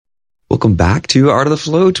welcome back to Art of the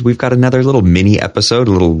Float. We've got another little mini episode,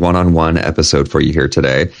 a little one-on-one episode for you here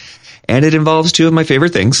today. And it involves two of my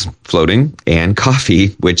favorite things, floating and coffee,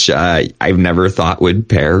 which I've never thought would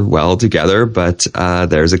pair well together. But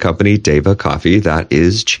there's a company, Deva Coffee, that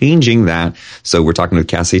is changing that. So we're talking with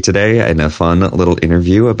Cassie today in a fun little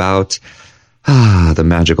interview about the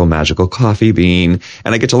magical coffee bean.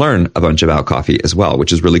 And I get to learn a bunch about coffee as well,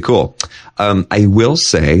 which is really cool. I will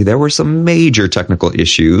say there were some major technical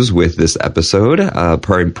issues with this episode,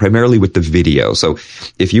 primarily with the video. So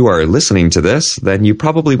if you are listening to this, then you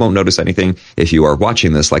probably won't notice anything. If you are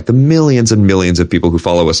watching this, like the millions and millions of people who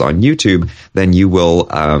follow us on YouTube, then you will,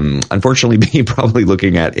 unfortunately be probably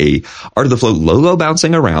looking at a Art of the Float logo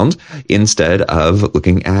bouncing around instead of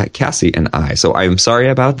looking at Cassie and I. So I'm sorry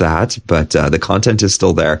about that, but the content is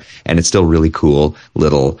still there and it's still really cool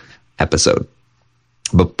little episode.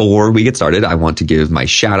 Before we get started, I want to give my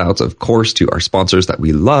shout outs, of course, to our sponsors that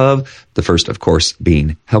we love. The first, of course,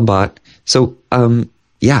 being Helmbot. So, I'm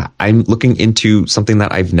looking into something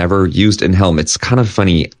that I've never used in Helm. It's kind of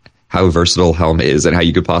funny how versatile Helm is and how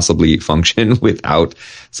you could possibly function without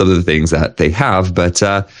some of the things that they have. But,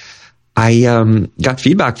 I got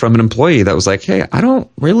feedback from an employee that was like, hey, I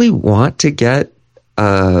don't really want to get,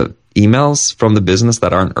 emails from the business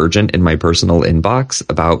that aren't urgent in my personal inbox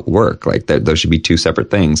about work. Like those should be two separate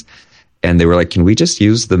things. And they were like, can we just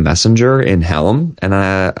use the messenger in Helm? And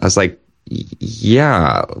I was like,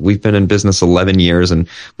 yeah, we've been in business 11 years and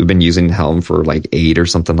we've been using Helm for like 8 or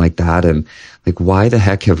something like that. And like, why the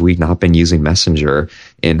heck have we not been using messenger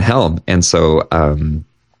in Helm? And so,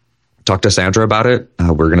 talk to Sandra about it.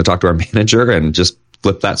 We're going to talk to our manager and just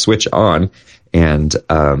flip that switch on. And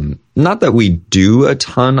not that we do a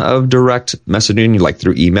ton of direct messaging like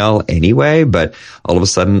through email anyway, but all of a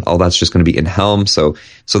sudden all that's just going to be in Helm. So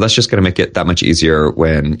that's just going to make it that much easier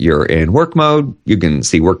when you're in work mode. You can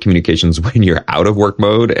see work communications when you're out of work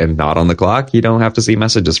mode and not on the clock. You don't have to see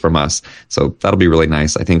messages from us. So that'll be really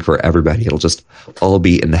nice. I think for everybody, it'll just all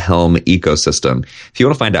be in the Helm ecosystem. If you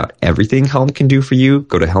want to find out everything Helm can do for you,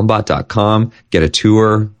 go to helmbot.com, get a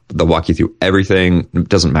tour. They'll walk you through everything. It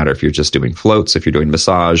doesn't matter if you're just doing floats, if you're doing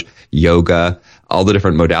massage, yoga, all the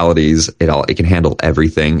different modalities. It can handle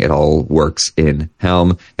everything. It all works in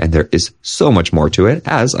Helm. And there is so much more to it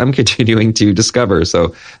as I'm continuing to discover.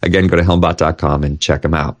 So again, go to helmbot.com and check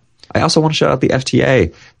them out. I also want to shout out the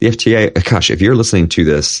FTA. The FTA, gosh, if you're listening to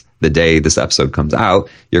this the day this episode comes out,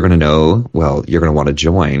 you're going to want to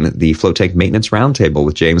join the Float Tank Maintenance Roundtable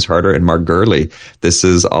with James Harder and Mark Gurley. This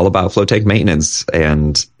is all about float tank maintenance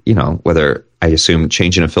and, whether I assume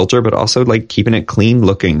changing a filter, but also like keeping it clean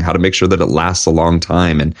looking, how to make sure that it lasts a long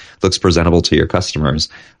time and looks presentable to your customers.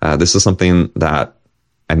 This is something that,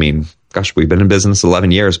 we've been in business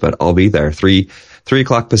 11 years, but I'll be there 3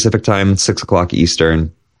 o'clock Pacific time, 6 o'clock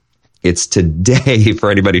Eastern. It's today for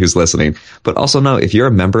anybody who's listening. But also know, if you're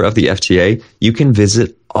a member of the FTA, you can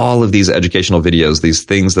visit all of these educational videos, these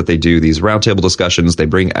things that they do, these roundtable discussions, they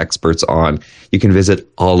bring experts on. You can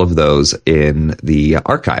visit all of those in the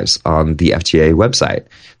archives on the FTA website.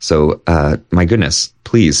 So, my goodness,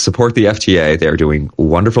 please support the FTA. They are doing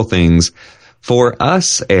wonderful things for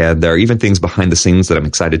us. And there are even things behind the scenes that I'm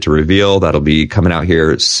excited to reveal that'll be coming out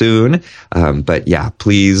here soon. But yeah,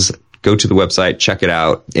 please go to the website, check it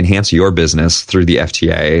out, enhance your business through the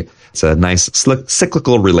FTA. It's a nice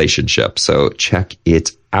cyclical relationship. So check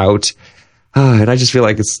it out. And I just feel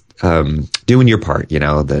like it's doing your part,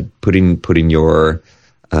 that putting your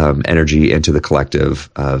energy into the collective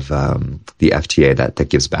of the FTA that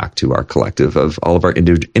gives back to our collective of all of our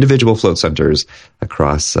individual float centers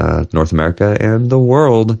across North America and the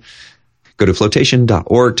world. Go to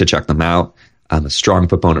flotation.org to check them out. I'm a strong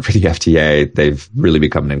proponent for the FTA. They've really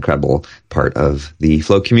become an incredible part of the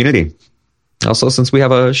float community. Also, since we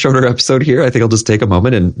have a shorter episode here, I think I'll just take a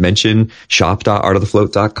moment and mention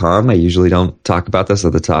shop.artofthefloat.com. I usually don't talk about this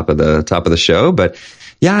at the top of the show, but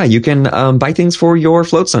yeah, you can buy things for your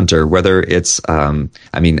float center, whether it's, you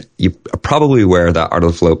are probably aware that Art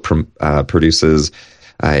of the Float produces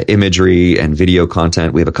imagery and video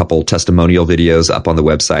content. We have a couple testimonial videos up on the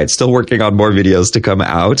website. Still working on more videos to come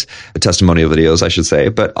out, testimonial videos, I should say.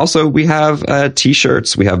 But also we have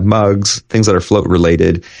t-shirts, we have mugs, things that are float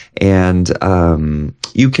related, and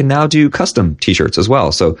you can now do custom t-shirts as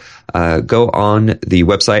well. So go on the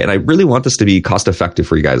website, and I really want this to be cost effective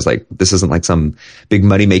for you guys. Like, this isn't like some big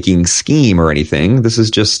money making scheme or anything. This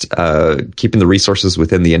is just keeping the resources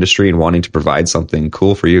within the industry and wanting to provide something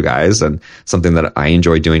cool for you guys and something that I enjoy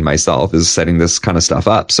enjoy doing myself, is setting this kind of stuff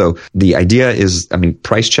up. So the idea is,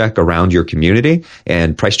 price check around your community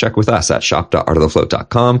and price check with us at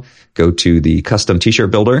shop.artofthefloat.com. Go to the custom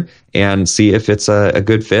t-shirt builder and see if it's a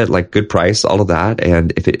good fit, like good price, all of that.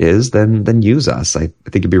 And if it is, then use us. I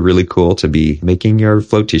think it'd be really cool to be making your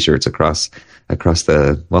float t-shirts across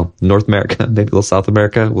the, North America, maybe a little South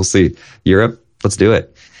America. We'll see. Europe. Let's do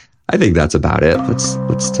it. I think that's about it.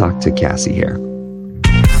 Let's talk to Cassie here.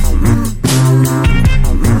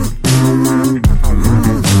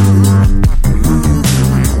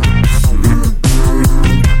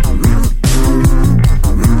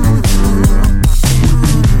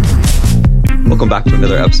 Welcome back to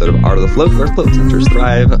another episode of Art of the Float, where float centers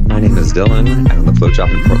thrive. My name is Dylan. I own the float shop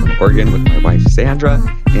in Portland, Oregon with my wife, Sandra.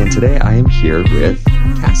 And today I am here with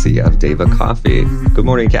Cassie of Deva Coffee. Good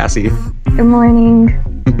morning, Cassie. Good morning.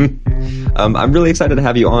 I'm really excited to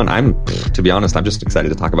have you on. To be honest, I'm just excited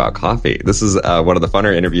to talk about coffee. This is one of the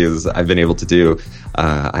funner interviews I've been able to do.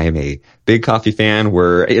 I am a big coffee fan.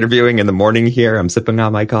 We're interviewing in the morning here. I'm sipping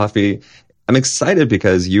on my coffee. I'm excited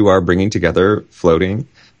because you are bringing together float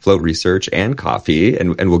research and coffee,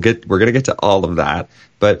 and we're going to get to all of that.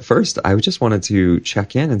 But first, I just wanted to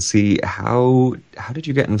check in and see how did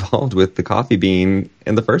you get involved with the coffee bean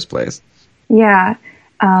in the first place? Yeah,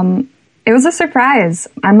 it was a surprise.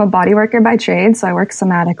 I'm a body worker by trade, so I work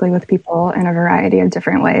somatically with people in a variety of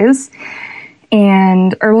different ways.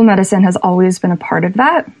 And herbal medicine has always been a part of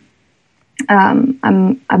that.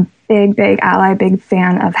 I'm a big ally, big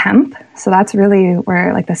fan of hemp. So that's really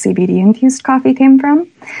where like the CBD infused coffee came from.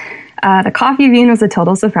 The coffee bean was a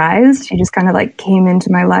total surprise. She just kind of like came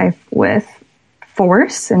into my life with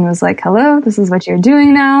force and was like, hello, this is what you're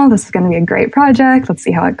doing now. This is going to be a great project. Let's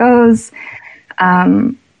see how it goes.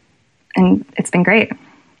 And it's been great.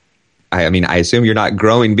 I assume you're not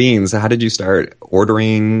growing beans. How did you start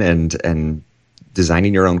ordering and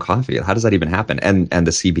designing your own coffee? How does that even happen? And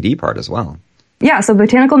the CBD part as well. Yeah, so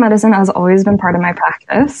botanical medicine has always been part of my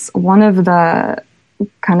practice. One of the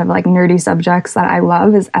kind of like nerdy subjects that I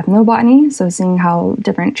love is ethnobotany. So seeing how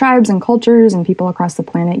different tribes and cultures and people across the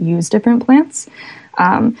planet use different plants.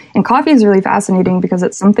 And coffee is really fascinating because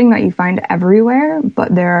it's something that you find everywhere,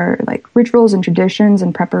 but there are like rituals and traditions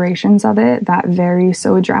and preparations of it that vary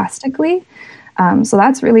so drastically. So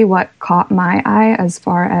that's really what caught my eye as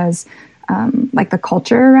far as like the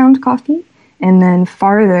culture around coffee. And then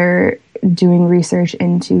farther doing research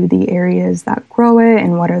into the areas that grow it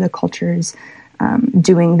and what are the cultures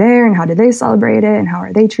doing there and how do they celebrate it and how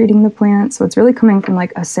are they treating the plant. So it's really coming from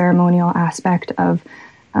like a ceremonial aspect of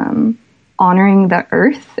honoring the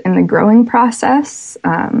earth and the growing process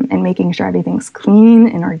and making sure everything's clean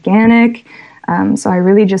and organic. So I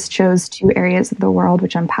really just chose two areas of the world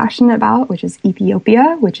which I'm passionate about, which is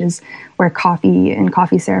Ethiopia, which is where coffee and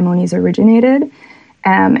coffee ceremonies originated.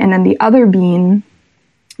 And then the other bean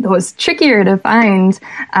that was trickier to find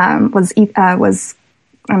was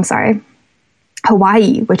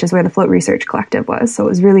Hawaii, which is where the Float Research Collective was. So it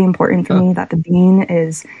was really important for me that the bean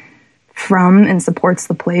is from and supports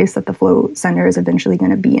the place that the Float Center is eventually going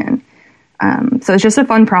to be in. So it's just a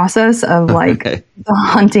fun process of like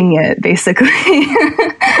hunting it, basically.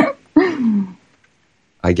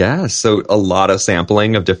 I guess. So a lot of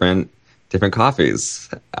sampling of different coffees.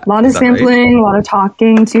 A lot of sampling, a lot of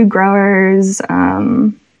talking to growers,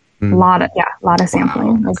 a lot of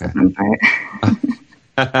sampling. Wow, That's the fun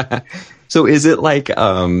part. So is it like,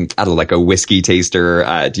 like a whiskey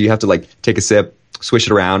taster? Do you have to like take a sip, swish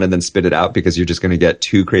it around and then spit it out because you're just going to get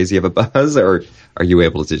too crazy of a buzz? Or are you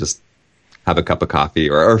able to just have a cup of coffee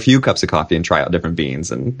or a few cups of coffee and try out different beans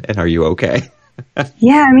and are you okay?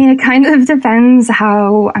 Yeah, it kind of depends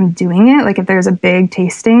how I'm doing it. Like if there's a big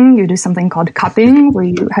tasting, you do something called cupping, where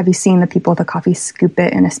you seen the people with the coffee scoop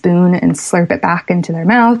it in a spoon and slurp it back into their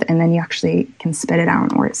mouth, and then you actually can spit it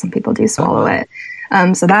out, or some people do swallow it.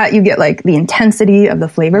 So that you get like the intensity of the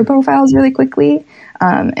flavor profiles really quickly.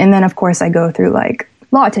 And then of course I go through like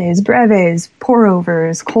lattes, breves, pour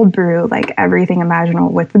overs, cold brew, like everything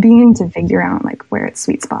imaginable with the bean to figure out like where its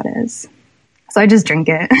sweet spot is. So I just drink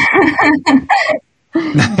it.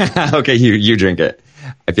 Okay, you drink it.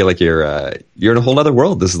 I feel like you're in a whole other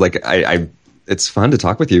world. This is like it's fun to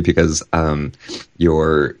talk with you because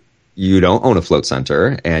you don't own a float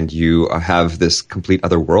center and you have this complete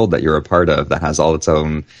other world that you're a part of that has all its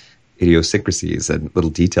own idiosyncrasies and little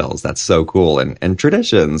details. That's so cool. And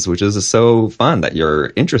traditions, which is so fun that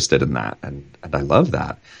you're interested in that. And I love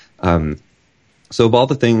that. So of all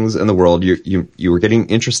the things in the world, you were getting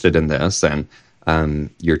interested in this and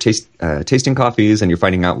you're tasting coffees and you're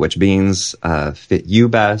finding out which beans fit you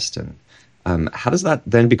best. And How does that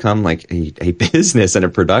then become like a business and a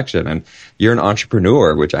production? And you're an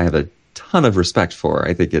entrepreneur, which I have a ton of respect for.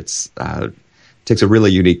 I think takes a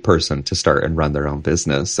really unique person to start and run their own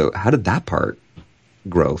business. So how did that part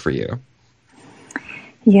grow for you?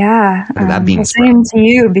 Yeah, same to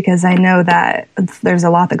you, because I know that there's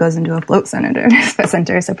a lot that goes into a float center.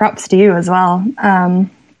 So props to you as well.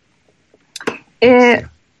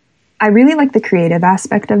 I really like the creative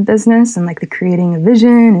aspect of business, and like the creating a vision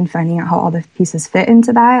and finding out how all the pieces fit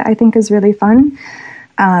into that, I think is really fun.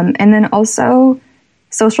 And then also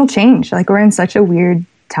social change. Like, we're in such a weird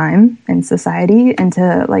time in society, and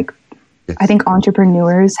to like, I think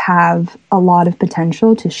entrepreneurs have a lot of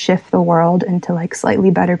potential to shift the world into like slightly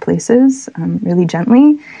better places, really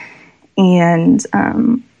gently. And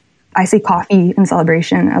I see coffee and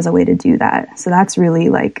celebration as a way to do that. So that's really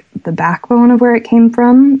like the backbone of where it came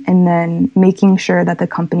from. And then making sure that the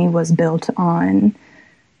company was built on,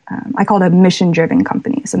 I call it a mission-driven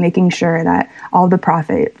company. So making sure that all the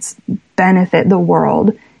profits benefit the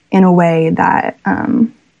world in a way that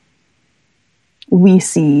we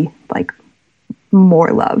see like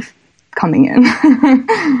more love coming in.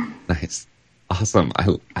 Nice. Awesome.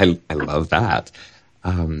 I love that.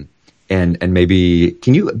 And maybe,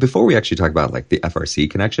 can you, before we actually talk about like the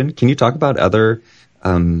FRC connection, can you talk about other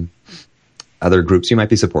groups you might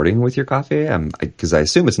be supporting with your coffee? Because I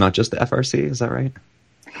assume it's not just the FRC. Is that right?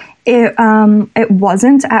 It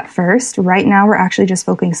wasn't at first. Right now, we're actually just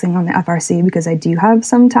focusing on the FRC because I do have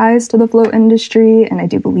some ties to the float industry and I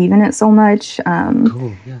do believe in it so much.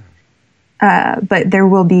 Cool. Yeah. But there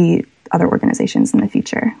will be other organizations in the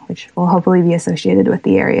future, which will hopefully be associated with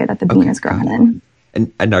the area that the bean is grown in.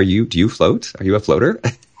 And do you float? Are you a floater?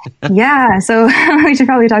 Yeah. So we should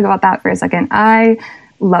probably talk about that for a second. I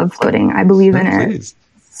love floating. I believe in it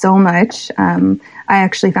so much. I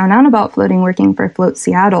actually found out about floating working for Float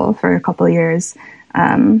Seattle for a couple of years.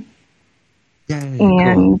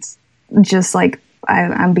 Just like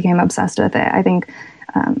I became obsessed with it. I think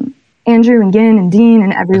Andrew and Gin and Dean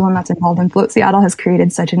and everyone that's involved in Float Seattle has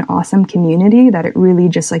created such an awesome community that it really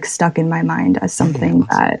just like stuck in my mind as something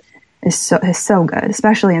that is so good,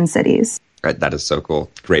 especially in cities. Right, that is so cool.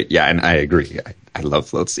 Great. Yeah, and I agree. I love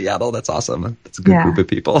Float Seattle. That's awesome. That's a good group of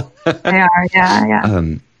people. They are, yeah.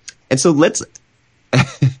 And so let's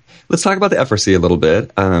talk about the FRC a little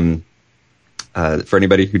bit. For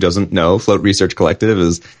anybody who doesn't know, Float Research Collective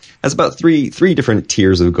has about three different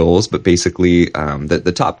tiers of goals, but basically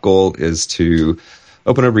the top goal is to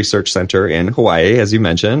open a research center in Hawaii, as you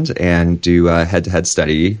mentioned, and do a head-to-head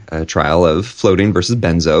study trial of floating versus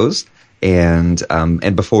benzos. And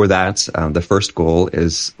before that, the first goal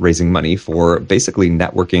is raising money for basically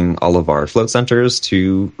networking all of our float centers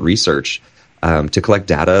to research, to collect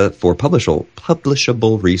data for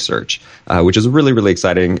publishable research, which is really, really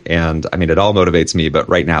exciting. And I mean, it all motivates me, but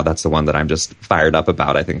right now that's the one that I'm just fired up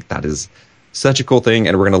about. I think that is such a cool thing,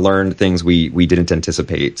 and we're going to learn things we didn't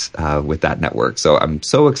anticipate with that network. So I'm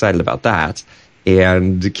so excited about that.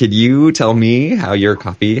 And could you tell me how Deva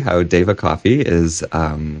Coffee is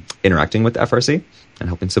interacting with the FRC and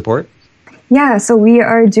helping support? Yeah, so we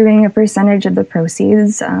are doing a percentage of the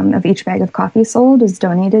proceeds of each bag of coffee sold is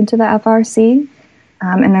donated to the FRC.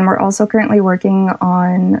 And then we're also currently working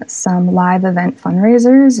on some live event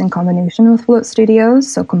fundraisers in combination with Float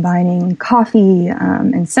Studios. So combining coffee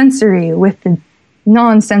and sensory with the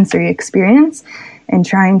non-sensory experience and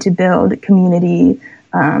trying to build community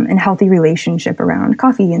and healthy relationship around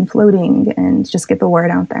coffee and floating and just get the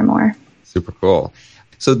word out there more. Super cool.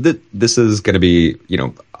 So this is going to be,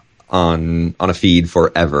 on a feed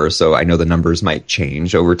forever. So I know the numbers might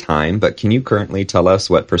change over time, but can you currently tell us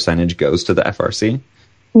what percentage goes to the FRC?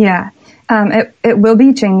 Yeah, it will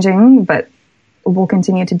be changing, but we'll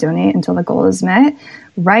continue to donate until the goal is met.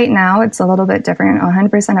 Right now, it's a little bit different.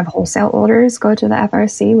 100% of wholesale orders go to the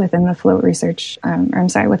FRC within the float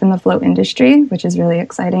within the float industry, which is really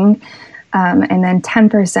exciting. And then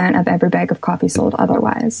 10% of every bag of coffee sold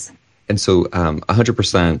otherwise. And so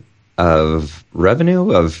 100% of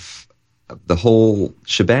revenue of the whole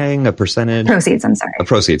shebang, a percentage? Proceeds, I'm sorry.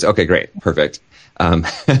 Proceeds. Okay, great. Perfect. And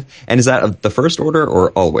is that the first order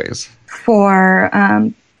or always? For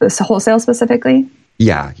the wholesale specifically?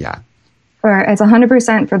 Yeah. It's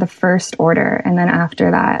 100% for the first order, and then after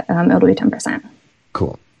that, it'll be 10%.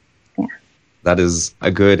 Cool. Yeah. That is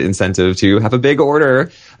a good incentive to have a big order,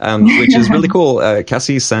 which is really cool.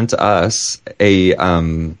 Cassie sent us a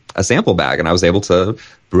sample bag, and I was able to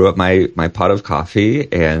brew up my pot of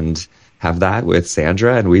coffee and have that with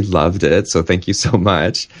Sandra, and we loved it. So thank you so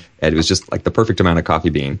much. And it was just like the perfect amount of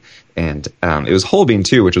coffee bean. And it was whole bean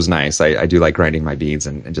too, which was nice. I do like grinding my beans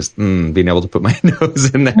and just being able to put my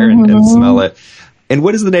nose in there and smell it. And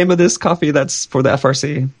what is the name of this coffee that's for the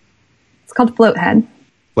FRC? It's called Float Head.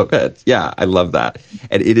 Float Head. Yeah, I love that.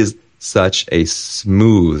 And it is such a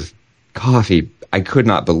smooth coffee. I could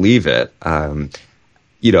not believe it.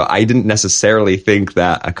 I didn't necessarily think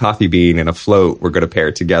that a coffee bean and a float were going to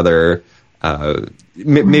pair together.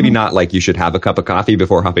 Maybe not like you should have a cup of coffee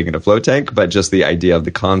before hopping in a float tank, but just the idea of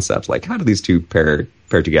the concept, like how do these two pair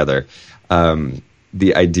together?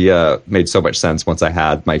 The idea made so much sense once I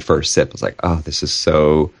had my first sip. I was like, oh, this is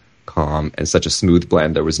so calm and such a smooth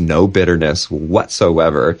blend. There was no bitterness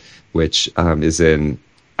whatsoever, which is in,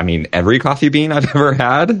 every coffee bean I've ever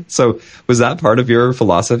had. So was that part of your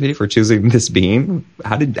philosophy for choosing this bean?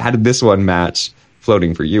 How did this one match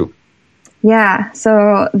floating for you? Yeah,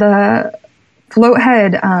 so the Float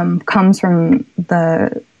Head comes from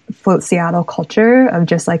the Float Seattle culture of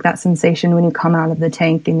just like that sensation when you come out of the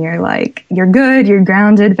tank and you're like, you're good, you're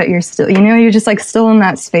grounded, but you're still, you're just like still in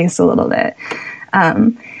that space a little bit.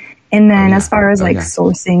 And then as far as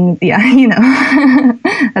sourcing,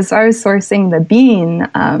 as far as sourcing the bean,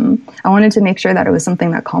 I wanted to make sure that it was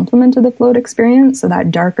something that complemented the float experience. So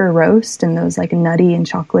that darker roast and those like nutty and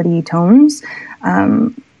chocolatey tones,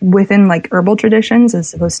 within like herbal traditions is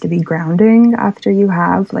supposed to be grounding after you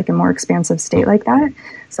have like a more expansive state like that.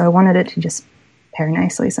 So I wanted it to just pair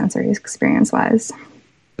nicely sensory experience wise.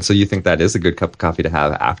 So you think that is a good cup of coffee to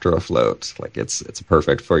have after a float? Like it's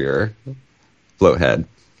perfect for your float head.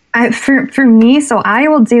 For me, so I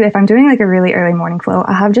will do, if I'm doing like a really early morning float,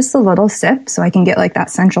 I'll have just a little sip so I can get like that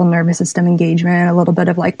central nervous system engagement, a little bit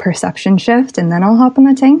of like perception shift, and then I'll hop in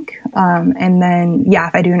the tank. And then,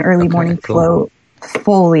 if I do an early morning float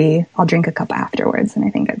fully, I'll drink a cup afterwards. And I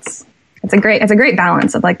think it's a great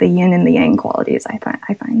balance of like the yin and the yang qualities I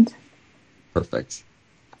find. Perfect.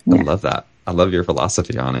 I love that. I love your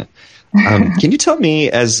philosophy on it. Can you tell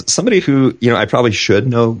me, as somebody who, I probably should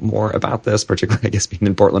know more about this, particularly, I guess, being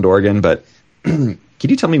in Portland, Oregon, but can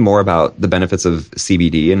you tell me more about the benefits of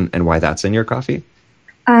CBD and why that's in your coffee?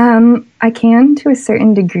 I can to a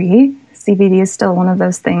certain degree. CBD is still one of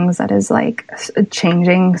those things that is like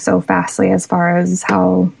changing so fastly as far as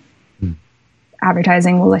how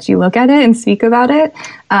advertising will let you look at it and speak about it.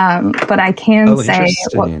 But I can say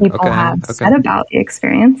what people have said about the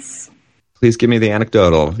experience. Please give me the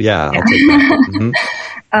anecdotal. Yeah, I'll take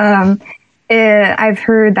that. I've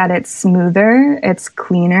heard that it's smoother, it's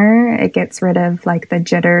cleaner, it gets rid of like the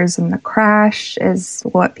jitters and the crash is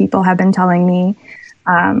what people have been telling me.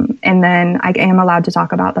 And then I am allowed to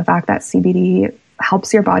talk about the fact that CBD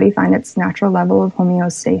helps your body find its natural level of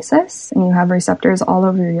homeostasis, and you have receptors all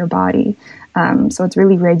over your body. So it's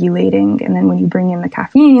really regulating. And then when you bring in the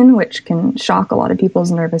caffeine, which can shock a lot of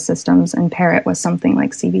people's nervous systems, and pair it with something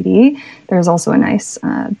like CBD, there's also a nice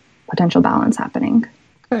potential balance happening.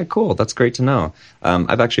 Okay, cool. That's great to know.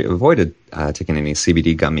 I've actually avoided taking any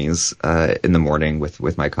CBD gummies in the morning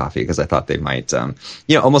with my coffee because I thought they might,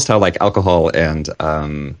 almost how like alcohol and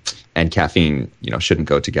caffeine, shouldn't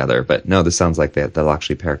go together. But no, this sounds like they'll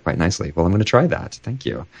actually pair quite nicely. Well, I'm going to try that. Thank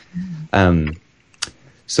you.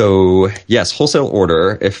 So yes, wholesale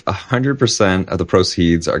order. If 100% of the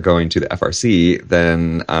proceeds are going to the FRC,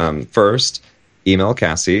 then first, email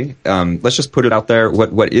Cassie. Let's just put it out there.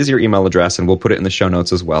 What is your email address? And we'll put it in the show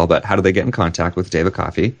notes as well. But how do they get in contact with Deva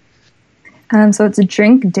Coffee? So it's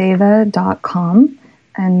drinkdeva.com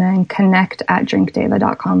and then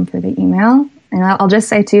connect@drinkdeva.com for the email. And I'll just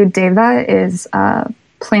say too, Deva is a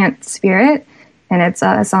plant spirit, and it's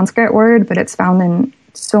a Sanskrit word, but it's found in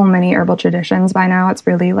so many herbal traditions by now. It's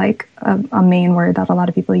really like a main word that a lot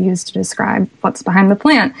of people use to describe what's behind the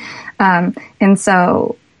plant. And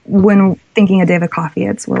so when thinking of Deva coffee,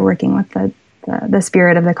 we're working with the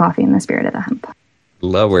spirit of the coffee and the spirit of the hemp.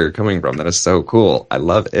 Love where you're coming from. That is so cool. I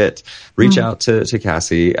love it. Reach out to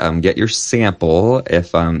Cassie. Get your sample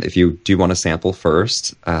if you do want to sample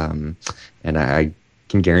first. And I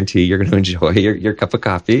can guarantee you're going to enjoy your cup of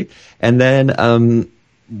coffee. And then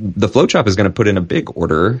the Float Shop is going to put in a big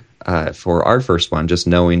order for our first one, just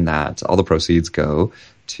knowing that all the proceeds go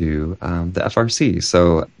to the FRC.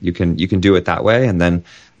 So you can do it that way, and then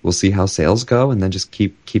we'll see how sales go, and then just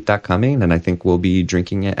keep that coming. And I think we'll be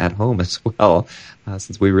drinking it at home as well,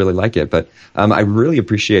 since we really like it. But I really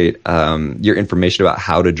appreciate your information about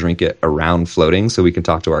how to drink it around floating, so we can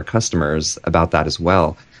talk to our customers about that as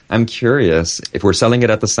well. I'm curious, if we're selling it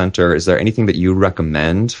at the center, is there anything that you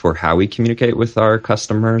recommend for how we communicate with our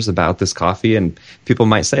customers about this coffee? And people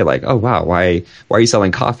might say like, oh, wow, why are you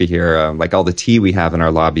selling coffee here? Like all the tea we have in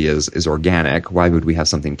our lobby is organic. Why would we have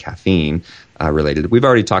something caffeine related? We've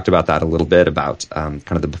already talked about that a little bit about kind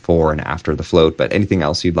of the before and after the float, but anything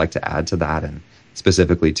else you'd like to add to that and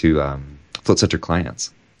specifically to float center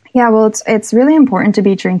clients? Yeah, well, it's really important to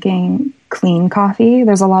be drinking clean coffee.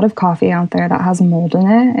 There's a lot of coffee out there that has mold in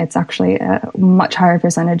it. It's actually a much higher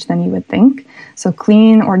percentage than you would think. So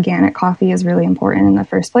clean, organic coffee is really important in the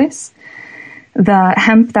first place. The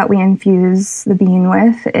hemp that we infuse the bean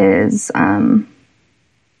with is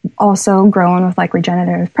also grown with like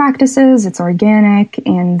regenerative practices. It's organic,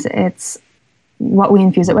 and it's what we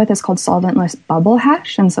infuse it with is called solventless bubble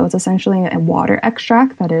hash. And so it's essentially a water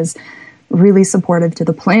extract that is really supportive to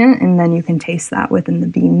the plant, and then you can taste that within the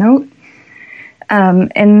bean note.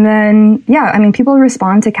 And then, yeah, I mean, people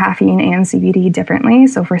respond to caffeine and CBD differently.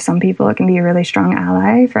 So for some people, it can be a really strong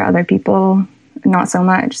ally. For other people, not so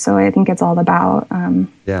much. So I think it's all about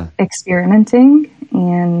experimenting.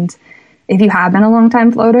 And if you have been a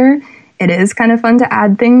long-time floater, it is kind of fun to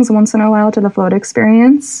add things once in a while to the float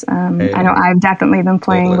experience. I know I've definitely been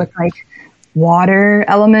playing with like water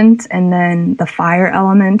element and then the fire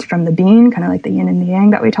element from the bean, kind of like the yin and the yang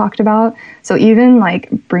that we talked about. So even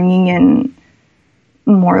like bringing in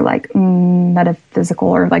more like metaphysical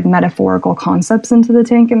or like metaphorical concepts into the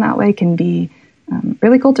tank in that way can be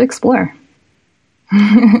really cool to explore.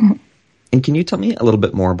 And can you tell me a little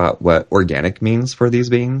bit more about what organic means for these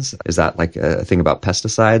beans? Is that like a thing about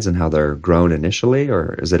pesticides and how they're grown initially,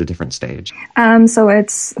 or is it a different stage? So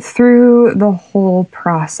it's through the whole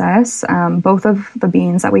process. Both of the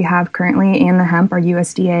beans that we have currently and the hemp are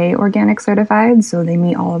USDA organic certified, so they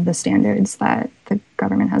meet all of the standards that the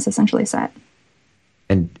government has essentially set.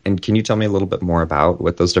 And can you tell me a little bit more about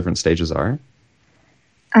what those different stages are?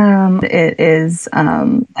 It is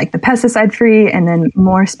like the pesticide free, and then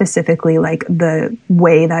more specifically like the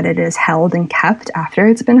way that it is held and kept after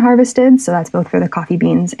it's been harvested. So that's both for the coffee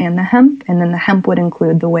beans and the hemp, and then the hemp would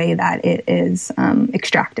include the way that it is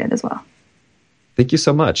extracted as well. Thank you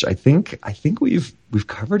so much. I think we've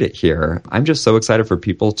covered it here. I'm just so excited for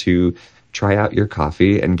people to try out your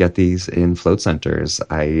coffee and get these in float centers.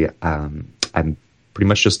 I'm pretty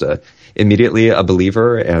much just immediately a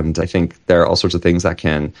believer, and I think there are all sorts of things that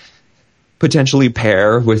can potentially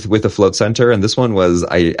pair with a float center. And this one was,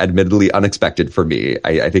 admittedly unexpected for me.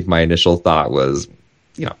 I think my initial thought was,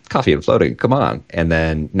 coffee and floating, come on. And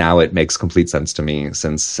then now it makes complete sense to me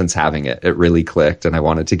since having it. It really clicked, and I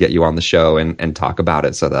wanted to get you on the show and talk about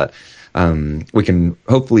it so that we can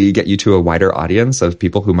hopefully get you to a wider audience of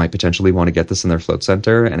people who might potentially want to get this in their float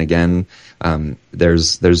center. And again,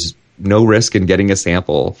 there's no risk in getting a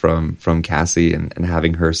sample from Cassie and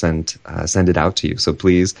having her send it out to you. So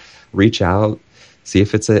please reach out, see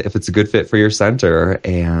if it's a good fit for your center,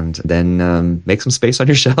 and then make some space on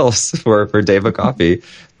your shelves for Deva coffee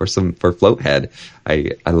for Float Head.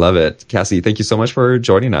 I love it. Cassie, thank you so much for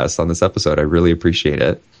joining us on this episode. I really appreciate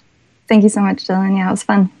it. Thank you so much, Dylan. Yeah, it was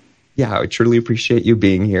fun. Yeah, I truly appreciate you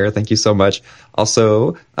being here. Thank you so much.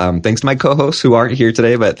 Also, thanks to my co-hosts who aren't here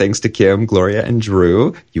today, but thanks to Kim, Gloria, and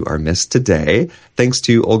Drew. You are missed today. Thanks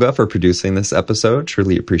to Olga for producing this episode.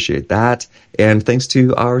 Truly appreciate that. And thanks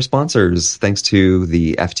to our sponsors. Thanks to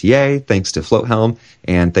the FTA, thanks to Float Helm,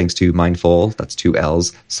 and thanks to Mindful, that's 2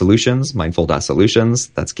 L's, Solutions, mindful.solutions.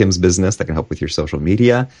 That's Kim's business that can help with your social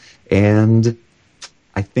media. And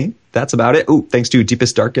I think that's about it. Oh, thanks to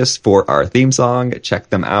Deepest Darkest for our theme song. Check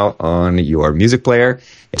them out on your music player.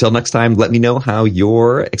 Until next time, let me know how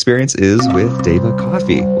your experience is with Deva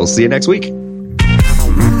Coffee. We'll see you next week.